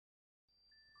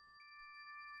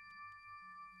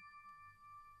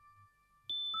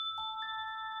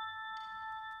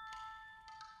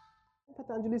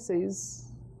Patanjali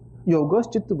says, Yoga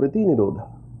Chitta Vritti Nirodha.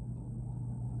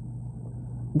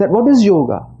 That what is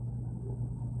yoga?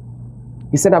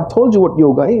 He said, I've told you what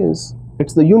yoga is.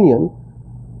 It's the union.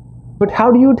 But how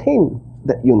do you attain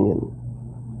that union?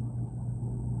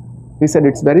 He said,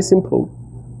 it's very simple.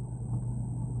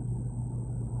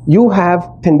 You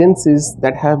have tendencies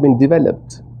that have been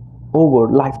developed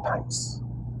over lifetimes.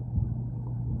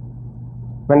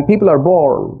 When people are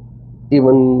born,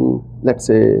 even, let's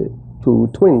say, to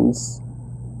twins,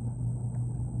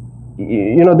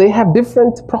 they have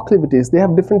different proclivities, they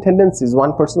have different tendencies.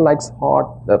 One person likes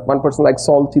hot, one person likes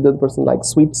salty, the other person likes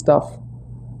sweet stuff.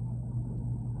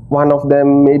 One of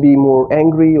them may be more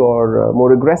angry or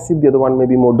more aggressive, the other one may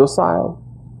be more docile.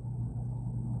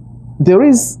 There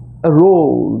is a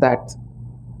role that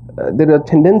there are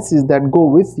tendencies that go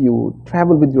with you,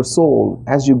 travel with your soul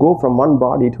as you go from one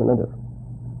body to another.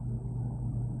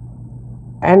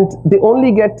 And they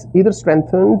only get either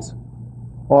strengthened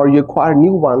or you acquire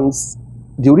new ones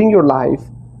during your life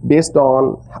based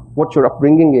on what your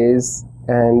upbringing is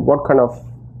and what kind of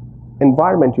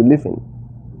environment you live in.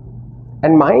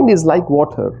 And mind is like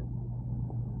water.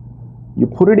 You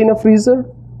put it in a freezer,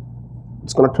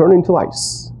 it's going to turn into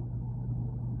ice.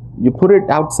 You put it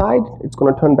outside, it's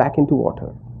going to turn back into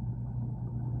water.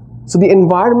 So the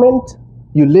environment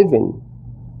you live in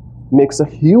makes a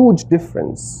huge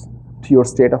difference to your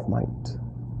state of mind.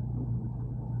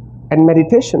 And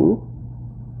meditation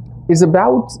is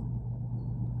about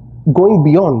going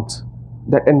beyond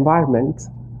that environment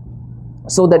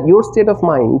so that your state of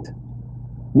mind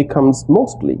becomes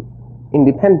mostly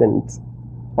independent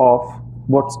of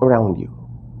what's around you.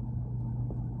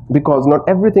 Because not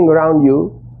everything around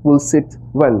you will sit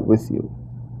well with you.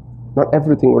 Not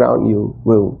everything around you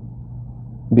will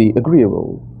be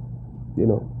agreeable.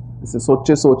 This is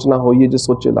soche sochna ho ye je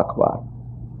soche lakhwar.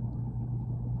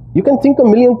 You can think a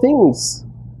million things.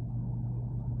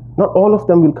 Not all of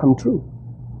them will come true.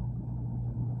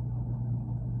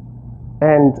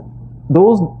 And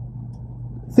those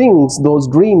things, those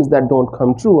dreams that don't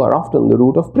come true are often the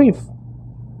root of grief.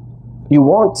 You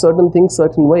want certain things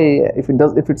certain way. If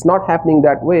it's not happening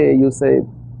that way, you say,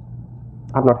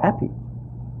 I'm not happy.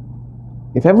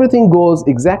 If everything goes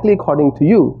exactly according to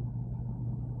you,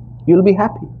 you'll be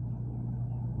happy.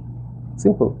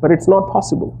 Simple. But it's not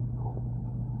possible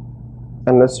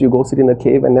unless you go sit in a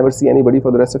cave and never see anybody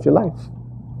for the rest of your life.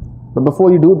 But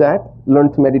before you do that,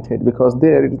 learn to meditate, because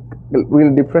they're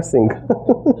really depressing.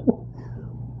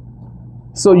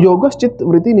 So Yoga Chitta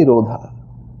Vritti Nirodha.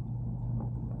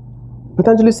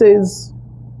 Patanjali says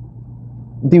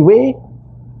the way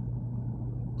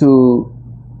to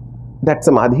that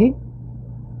samadhi,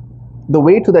 the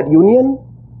way to that union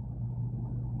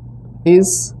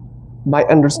is by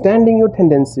understanding your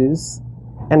tendencies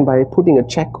and by putting a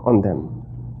check on them.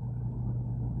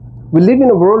 We live in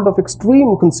a world of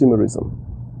extreme consumerism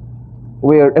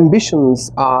where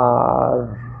ambitions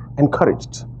are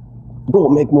encouraged. Go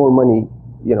make more money,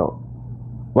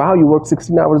 Wow, you work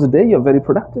 16 hours a day, you're very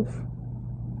productive.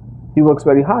 He works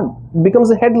very hard. It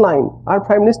becomes a headline. Our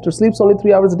Prime Minister sleeps only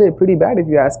 3 hours a day. Pretty bad if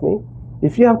you ask me.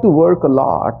 If you have to work a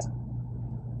lot,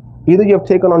 either you have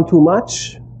taken on too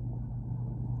much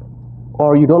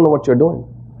or you don't know what you're doing.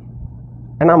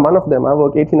 And I'm one of them. I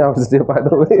work 18 hours a day, by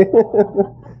the way.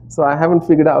 So I haven't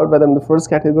figured out whether I'm the first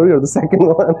category or the second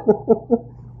one.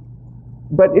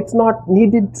 But it's not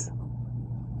needed.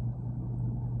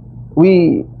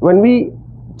 When we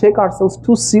take ourselves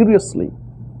too seriously,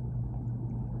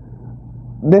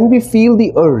 then we feel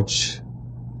the urge.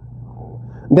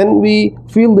 Then we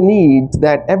feel the need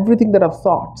that everything that I've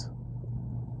thought,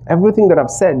 everything that I've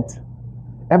said,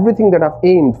 everything that I've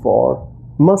aimed for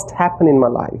must happen in my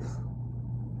life.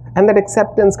 And that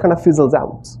acceptance kind of fizzles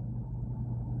out.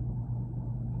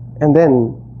 And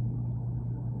then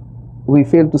we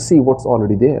fail to see what's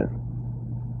already there.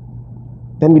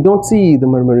 Then we don't see the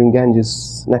murmuring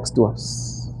Ganges next to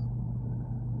us.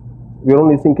 We're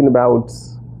only thinking about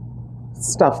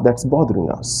stuff that's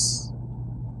bothering us.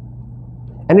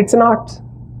 And it's an art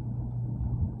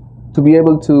to be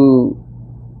able to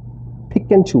pick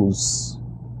and choose.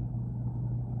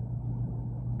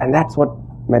 And that's what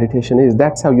meditation is.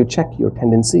 That's how you check your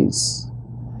tendencies.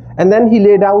 And then he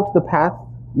laid out the path,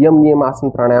 Yam Niyam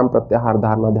Asana Pranayam Pratyahar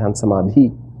Dharana Dhyan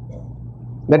Samadhi.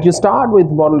 That you start with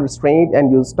moral restraint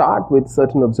and you start with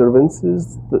certain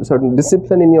observances, certain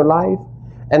discipline in your life,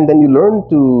 and then you learn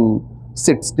to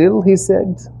sit still, he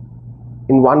said,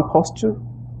 in one posture,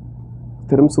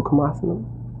 Thiram Sukhamasana.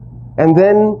 And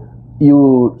then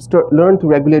you learn to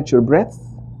regulate your breath.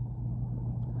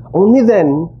 Only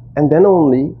then, and then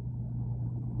only,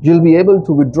 you'll be able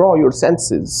to withdraw your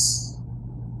senses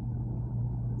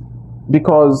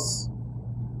Because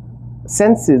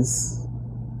senses,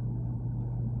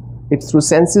 it's through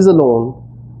senses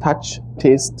alone, touch,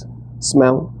 taste,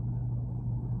 smell,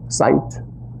 sight,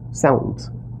 sound,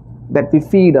 that we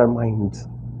feed our mind.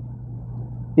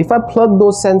 If I plug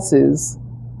those senses,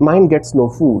 mind gets no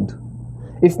food.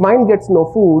 If mind gets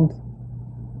no food,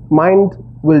 mind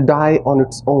will die on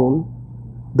its own.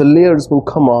 The layers will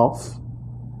come off,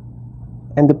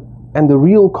 and the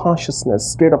real consciousness,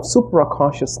 state of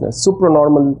supra-consciousness,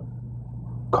 supranormal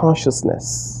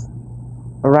consciousness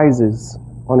arises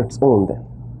on its own then.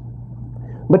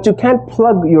 But you can't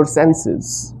plug your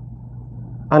senses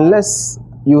unless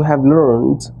you have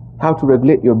learned how to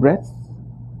regulate your breath,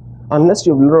 unless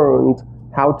you've learned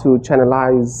how to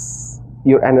channelize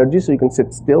your energy so you can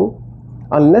sit still,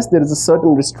 unless there is a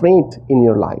certain restraint in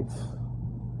your life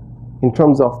in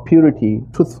terms of purity,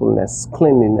 truthfulness,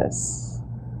 cleanliness,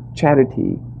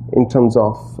 charity, in terms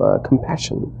of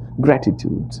compassion,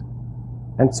 gratitude,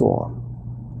 and so on.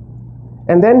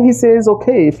 And then he says,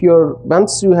 okay,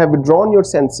 once you have withdrawn your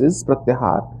senses,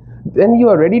 pratyahar, then you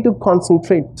are ready to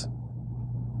concentrate.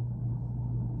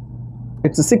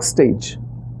 It's the 6th stage.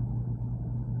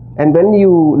 And when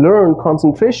you learn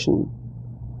concentration,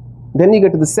 then you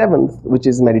get to the 7th, which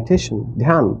is meditation,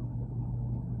 dhyan.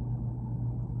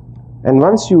 And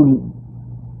once you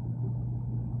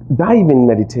dive in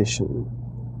meditation,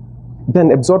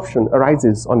 then absorption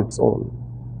arises on its own.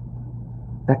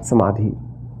 That's samadhi,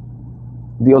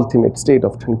 the ultimate state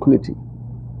of tranquility,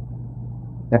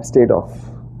 that state of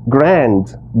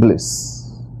grand bliss.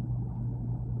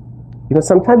 You know,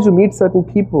 sometimes you meet certain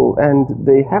people and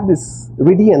they have this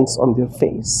radiance on their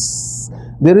face.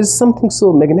 There is something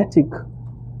so magnetic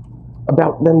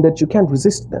about them that you can't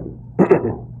resist them.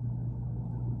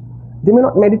 They may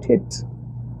not meditate,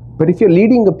 but if you're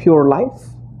leading a pure life,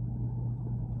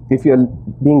 if you're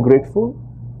being grateful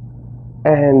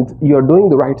and you're doing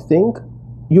the right thing,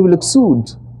 you will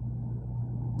exude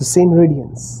the same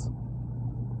radiance.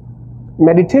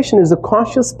 Meditation is a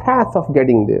conscious path of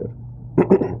getting there.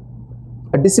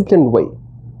 A disciplined way,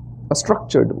 a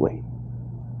structured way.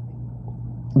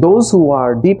 Those who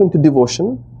are deep into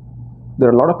devotion, there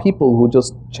are a lot of people who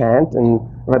just chant, and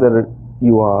whether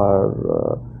you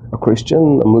are a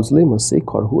Christian, a Muslim, a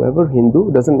Sikh, or whoever,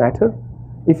 Hindu, doesn't matter.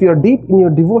 If you are deep in your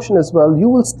devotion as well, you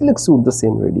will still exude the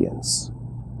same radiance.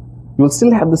 You will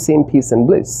still have the same peace and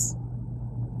bliss.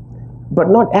 But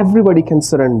not everybody can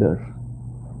surrender,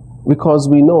 because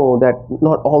we know that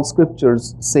not all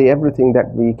scriptures say everything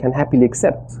that we can happily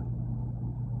accept.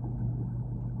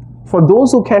 For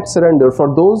those who can't surrender,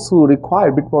 for those who require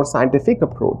a bit more scientific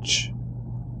approach,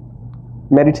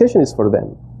 meditation is for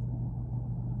them.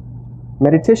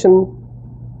 Meditation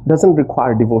doesn't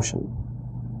require devotion.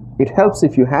 It helps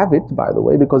if you have it, by the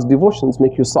way, because devotions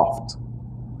make you soft.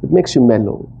 It makes you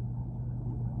mellow.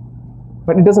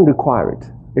 But it doesn't require it.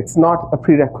 It's not a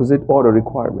prerequisite or a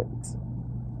requirement.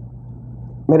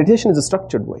 Meditation is a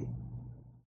structured way.